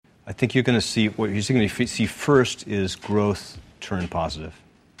I think you're going to see, what you're going to see first is growth turn positive.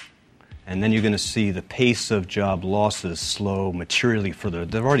 And then you're going to see the pace of job losses slow materially further.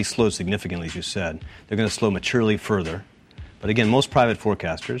 They've already slowed significantly, as you said. They're going to slow materially further. But again, most private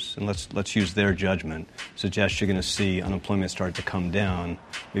forecasters, and let's use their judgment, suggest you're going to see unemployment start to come down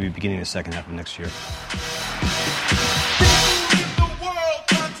maybe beginning the second half of next year.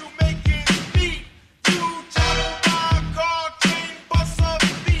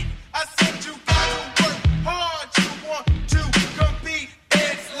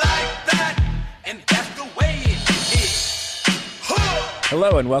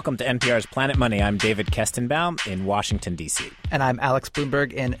 Hello and welcome to NPR's Planet Money. I'm David Kestenbaum in Washington, D.C. And I'm Alex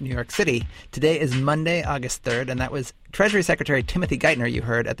Bloomberg in New York City. Today is Monday, August 3rd, and that was Treasury Secretary Timothy Geithner you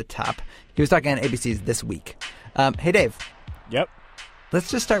heard at the top. He was talking on ABC's This Week. Hey, Dave. Yep.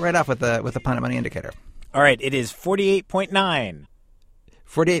 Let's just start right off with the Planet Money indicator. All right, it is 48.9.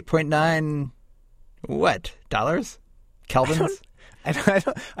 48.9 what? Dollars? Kelvins? I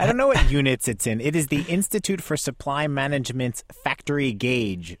don't know what units it's in. It is the Institute for Supply Management's factory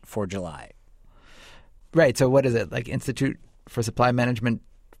gauge for July. Right. So what is it? Like Institute for Supply Management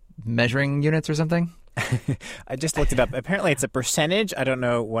measuring units or something? I just looked it up. Apparently it's a percentage. I don't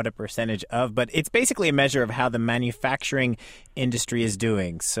know what a percentage of, but it's basically a measure of how the manufacturing industry is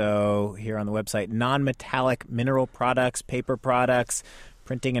doing. So here on the website, non-metallic mineral products, paper products,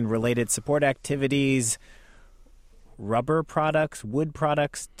 printing and related support activities, rubber products, wood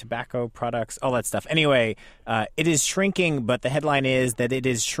products, tobacco products, all that stuff. Anyway, it is shrinking, but the headline is that it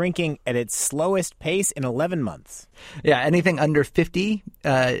is shrinking at its slowest pace in 11 months. Yeah, anything under 50,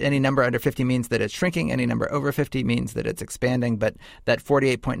 any number under 50 means that it's shrinking. Any number over 50 means that it's expanding. But that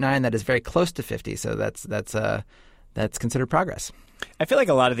 48.9, that is very close to 50, so that's considered progress. I feel like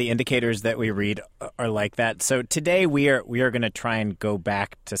a lot of the indicators that we read are like that. So today we are going to try and go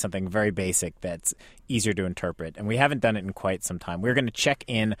back to something very basic that's easier to interpret. And we haven't done it in quite some time. We're going to check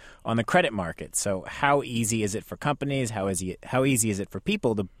in on the credit market. So how easy is it for companies? How easy is it for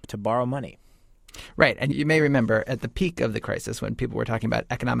people to borrow money? Right. And you may remember at the peak of the crisis when people were talking about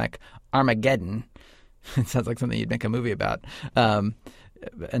economic Armageddon, it sounds like something you'd make a movie about,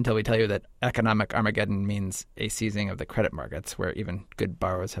 until we tell you that economic Armageddon means a seizing of the credit markets where even good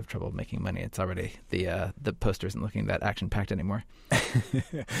borrowers have trouble making money. It's already the poster isn't looking that action-packed anymore.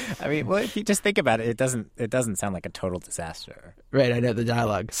 I mean, well, if you just think about it, it doesn't sound like a total disaster. Right, I know the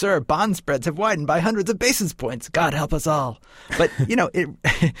dialogue. Sir, bond spreads have widened by hundreds of basis points. God help us all. But,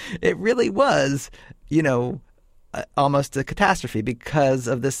 it really was, almost a catastrophe because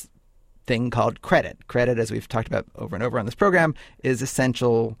of this thing called credit. Credit, as we've talked about over and over on this program, is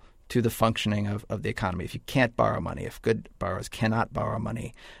essential to the functioning of the economy. If you can't borrow money, if good borrowers cannot borrow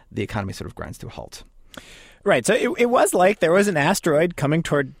money, the economy sort of grinds to a halt. Right. So it was like there was an asteroid coming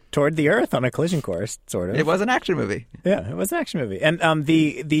toward the Earth on a collision course, sort of. It was an action movie. Yeah, it was an action movie. And in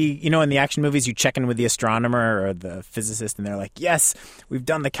the action movies, you check in with the astronomer or the physicist, and they're like, "Yes, we've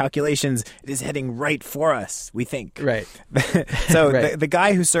done the calculations. It is heading right for us. We think." Right. So right. The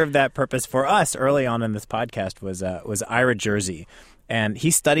guy who served that purpose for us early on in this podcast was Ira Jersey. And he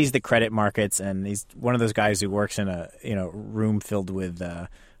studies the credit markets, and he's one of those guys who works in a room filled with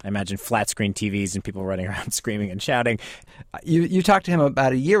I imagine flat screen TVs and people running around screaming and shouting. You talked to him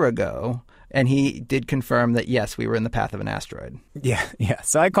about a year ago, and he did confirm that yes, we were in the path of an asteroid. Yeah.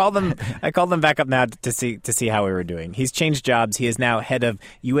 So I called them back up now to see how we were doing. He's changed jobs. He is now head of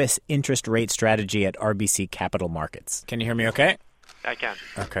U.S. interest rate strategy at RBC Capital Markets. Can you hear me? Okay. I can.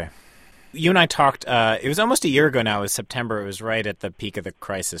 Okay. You and I talked, it was almost a year ago now. It was September. It was right at the peak of the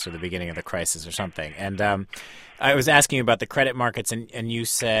crisis or the beginning of the crisis or something. And I was asking you about the credit markets, and you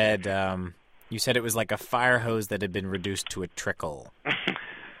said it was like a fire hose that had been reduced to a trickle.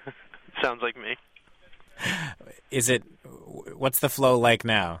 Sounds like me. What's the flow like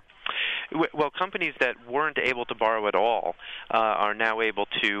now? Well, companies that weren't able to borrow at all are now able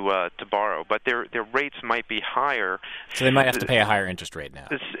to borrow, but their rates might be higher. So they might have to pay a higher interest rate now.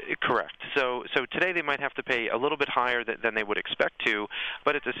 Correct. So today they might have to pay a little bit higher than they would expect to,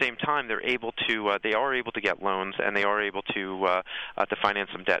 but at the same time they are able to get loans, and they are able to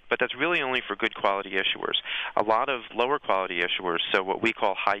finance some debt. But that's really only for good quality issuers. A lot of lower quality issuers, so what we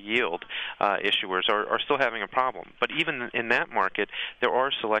call high yield issuers, are still having a problem. But even in that market, there are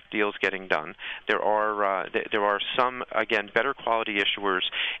select deals getting done. There are some, again, better quality issuers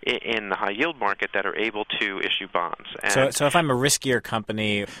in the high yield market that are able to issue bonds. And so if I'm a riskier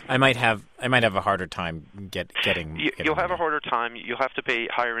company, I might have I might have a harder time getting. You'll have a harder time. You'll have to pay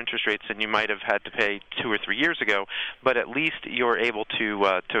higher interest rates than you might have had to pay 2 or 3 years ago. But at least you're able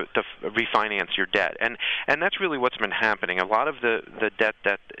to refinance your debt, and that's really what's been happening. A lot of the debt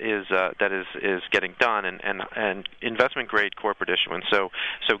that is getting done, and investment grade corporate issuance. So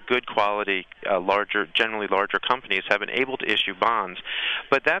good quality, generally larger companies have been able to issue bonds,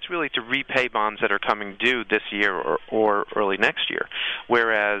 but that's really to repay bonds that are coming due this year or early next year.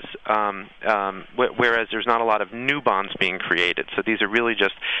 Whereas there's not a lot of new bonds being created. So these are really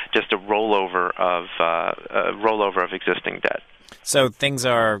just a rollover of existing debt. So things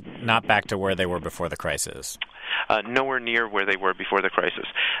are not back to where they were before the crisis. Nowhere near where they were before the crisis.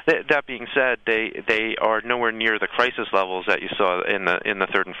 That being said, they are nowhere near the crisis levels that you saw in the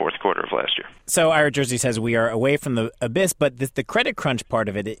third and fourth quarter of last year. So Ira Jersey says we are away from the abyss, but the credit crunch part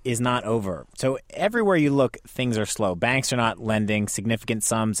of it is not over. So everywhere you look, things are slow. Banks are not lending significant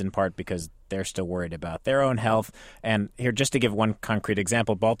sums, in part because they're still worried about their own health. And here, just to give one concrete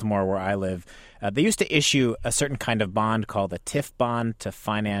example, Baltimore, where I live, they used to issue a certain kind of bond called a TIF bond to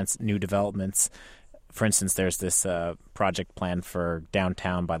finance new developments. For instance, there's this project planned for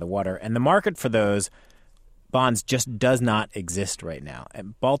downtown by the water, and the market for those bonds just does not exist right now.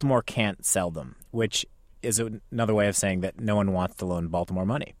 And Baltimore can't sell them, which is another way of saying that no one wants to loan Baltimore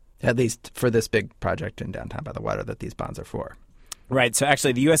money. At least for this big project in downtown by the water that these bonds are for. Right. So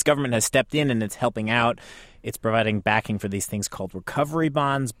actually, the U.S. government has stepped in and it's helping out. It's providing backing for these things called recovery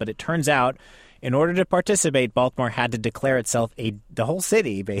bonds. But it turns out, in order to participate, Baltimore had to declare itself the whole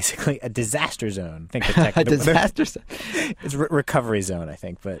city, basically, a disaster zone. I think a disaster zone? It's recovery zone, I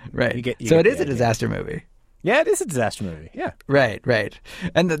think. But right. You so it is idea. A disaster movie. Yeah, it is a disaster movie. Yeah. Right.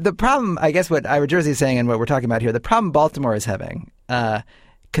 And the problem, I guess what Ira Jersey is saying and what we're talking about here, the problem Baltimore is having,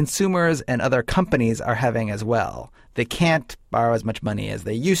 consumers and other companies are having as well. They can't borrow as much money as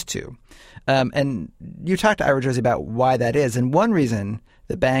they used to. And you talked to Ira Jersey about why that is. And one reason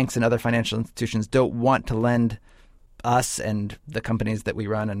the banks and other financial institutions don't want to lend us and the companies that we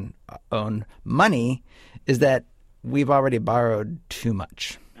run and own money is that we've already borrowed too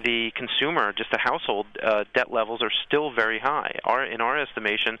much. The consumer, just the household debt levels are still very high. In our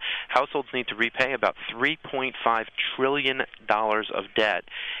estimation, households need to repay about $3.5 trillion of debt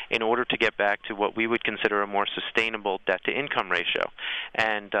in order to get back to what we would consider a more sustainable debt-to-income ratio.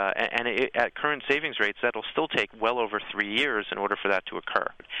 And at current savings rates, that'll still take well over 3 years in order for that to occur.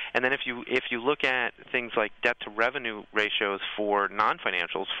 And then if you look at things like debt-to-revenue ratios for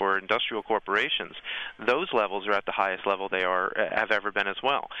non-financials, for industrial corporations, those levels are at the highest level they have ever been as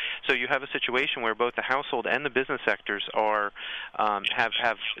well. So you have a situation where both the household and the business sectors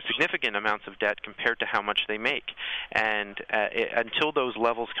have significant amounts of debt compared to how much they make. And until those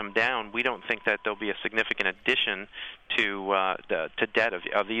levels come down, we don't think that there'll be a significant addition to debt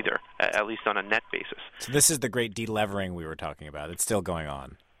of either, at least on a net basis. So this is the great delevering we were talking about. It's still going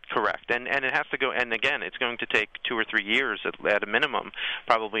on. Correct, and it has to go. And again, it's going to take 2 or 3 years at a minimum,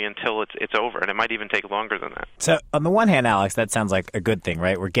 probably until it's over, and it might even take longer than that. So on the one hand, Alex, that sounds like a good thing,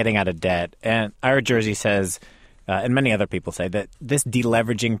 right? We're getting out of debt, and Ira Jersey says, and many other people say that this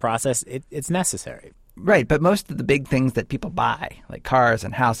deleveraging process it's necessary. Right, but most of the big things that people buy, like cars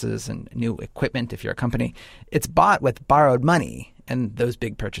and houses and new equipment, if you're a company, it's bought with borrowed money, and those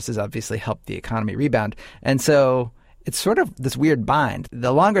big purchases obviously help the economy rebound, and so. It's sort of this weird bind.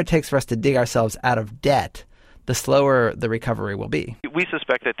 The longer it takes for us to dig ourselves out of debt, the slower the recovery will be. We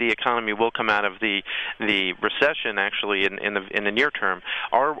suspect that the economy will come out of the recession actually in the near term.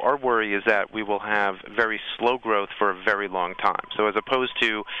 Our worry is that we will have very slow growth for a very long time. So as opposed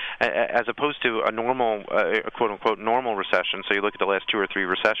to a normal quote unquote normal recession, so you look at the last 2 or 3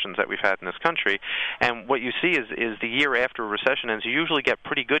 recessions that we've had in this country, and what you see is the year after a recession ends, you usually get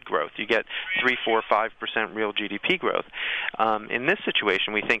pretty good growth. You get 3, 4, 5% real GDP growth. In this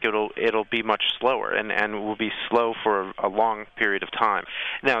situation, we think it'll be much slower and will be slow for a long period of time.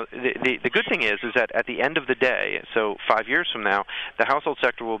 Now, the good thing is that at the end of the day, so 5 years from now, the household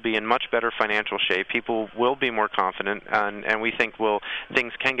sector will be in much better financial shape. People will be more confident, and we think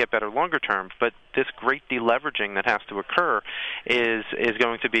things can get better longer term. But this great deleveraging that has to occur is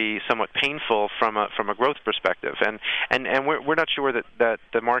going to be somewhat painful from a growth perspective, and we're not sure that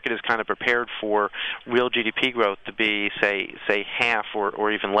the market is kind of prepared for real GDP growth to be say half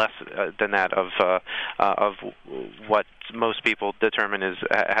or even less than that of what most people have determined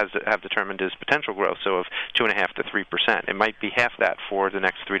is potential growth, so of 2.5% to 3%. It might be half that for the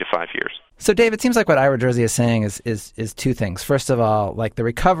next 3 to 5 years. So, Dave, it seems like what Ira Jersey is saying is two things. First of all, like the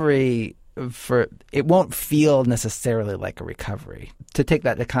recovery it won't feel necessarily like a recovery. To take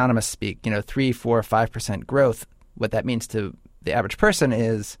that economist speak, 3, 4, 5% growth, what that means to the average person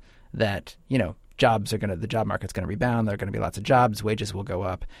is that, the job market's going to rebound. There are going to be lots of jobs. Wages will go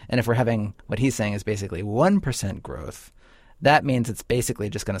up. And if we're having what he's saying is basically 1% growth, that means it's basically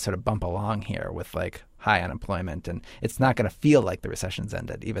just going to sort of bump along here with like high unemployment. And it's not going to feel like the recession's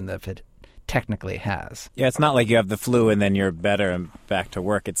ended, even if it technically has. Yeah, it's not like you have the flu and then you're better and back to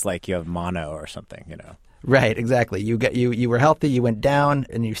work. It's like you have mono or something, Right, exactly. You were healthy, you went down,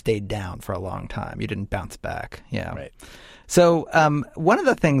 and you stayed down for a long time. You didn't bounce back. Yeah. Right. So one of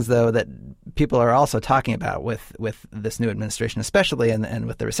the things, though, that people are also talking about with this new administration, especially and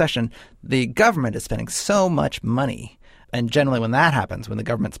with the recession, the government is spending so much money. And generally when that happens, when the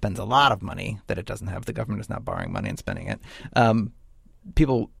government spends a lot of money that it doesn't have, the government is not borrowing money and spending it,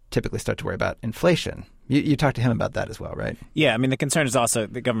 people typically start to worry about inflation. You talked to him about that as well, right? Yeah, I mean, the concern is also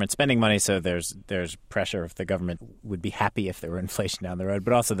the government spending money, so there's pressure if the government would be happy if there were inflation down the road.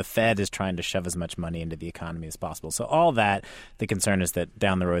 But also the Fed is trying to shove as much money into the economy as possible. So all that, the concern is that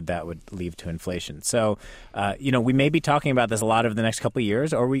down the road that would lead to inflation. So, we may be talking about this a lot over the next couple of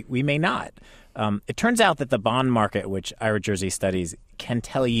years, or we may not. It turns out that the bond market, which Ira Jersey studies, can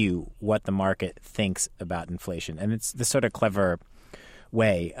tell you what the market thinks about inflation. And it's this sort of clever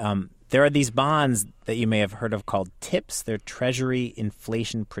way. There are these bonds that you may have heard of called TIPS. They're Treasury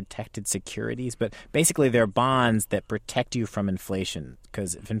Inflation Protected Securities. But basically, they're bonds that protect you from inflation.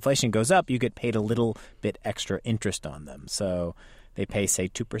 Because if inflation goes up, you get paid a little bit extra interest on them. So they pay, say,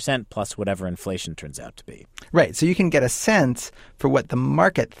 2% plus whatever inflation turns out to be. Right. So you can get a sense for what the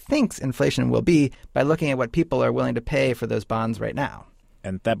market thinks inflation will be by looking at what people are willing to pay for those bonds right now.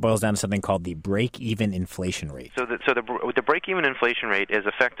 And that boils down to something called the break-even inflation rate. So the break-even inflation rate is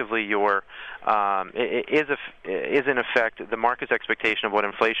effectively your is in effect the market's expectation of what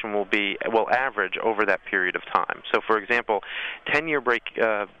inflation will average over that period of time. So, for example, 10-year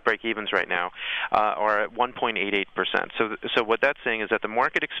break-evens right now are at 1.88%. So what that's saying is that the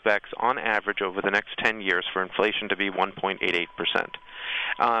market expects, on average, over the next 10 years, for inflation to be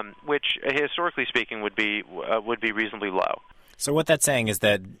 1.88%, which historically speaking would be reasonably low. So what that's saying is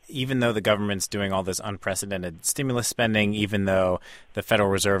that even though the government's doing all this unprecedented stimulus spending, even though the Federal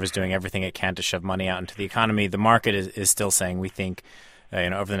Reserve is doing everything it can to shove money out into the economy, the market is still saying we think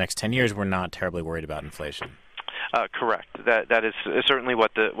over the next 10 years we're not terribly worried about inflation. Correct. That is certainly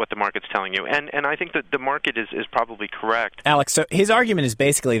what the market's telling you, and I think that the market is probably correct. Alex, so his argument is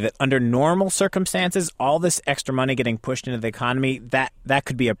basically that under normal circumstances, all this extra money getting pushed into the economy, that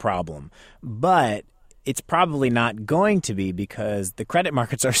could be a problem, but it's probably not going to be because the credit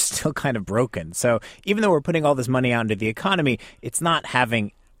markets are still kind of broken. So even though we're putting all this money out into the economy, it's not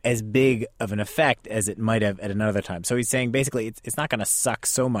having as big of an effect as it might have at another time. So he's saying basically it's not going to suck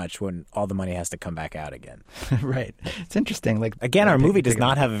so much when all the money has to come back out again. Right. It's interesting. Again, our movie does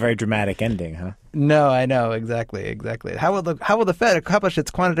not have a very dramatic ending, huh? No, I know. Exactly. How will the Fed accomplish its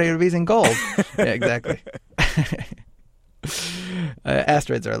quantitative easing goals? Yeah, exactly.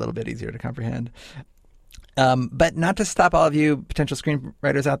 Asteroids are a little bit easier to comprehend. But not to stop all of you potential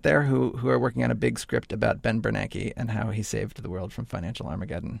screenwriters out there who are working on a big script about Ben Bernanke and how he saved the world from financial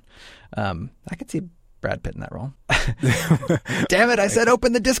Armageddon. I could see Brad Pitt in that role. Damn it, I said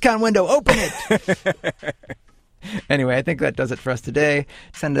open the discount window. Open it! Anyway, I think that does it for us today.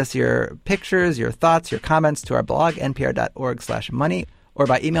 Send us your pictures, your thoughts, your comments to our blog, npr.org/money, or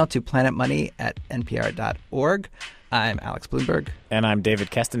by email to planetmoney@npr.org. I'm Alex Bloomberg. And I'm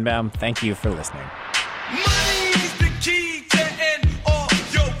David Kestenbaum. Thank you for listening. Money!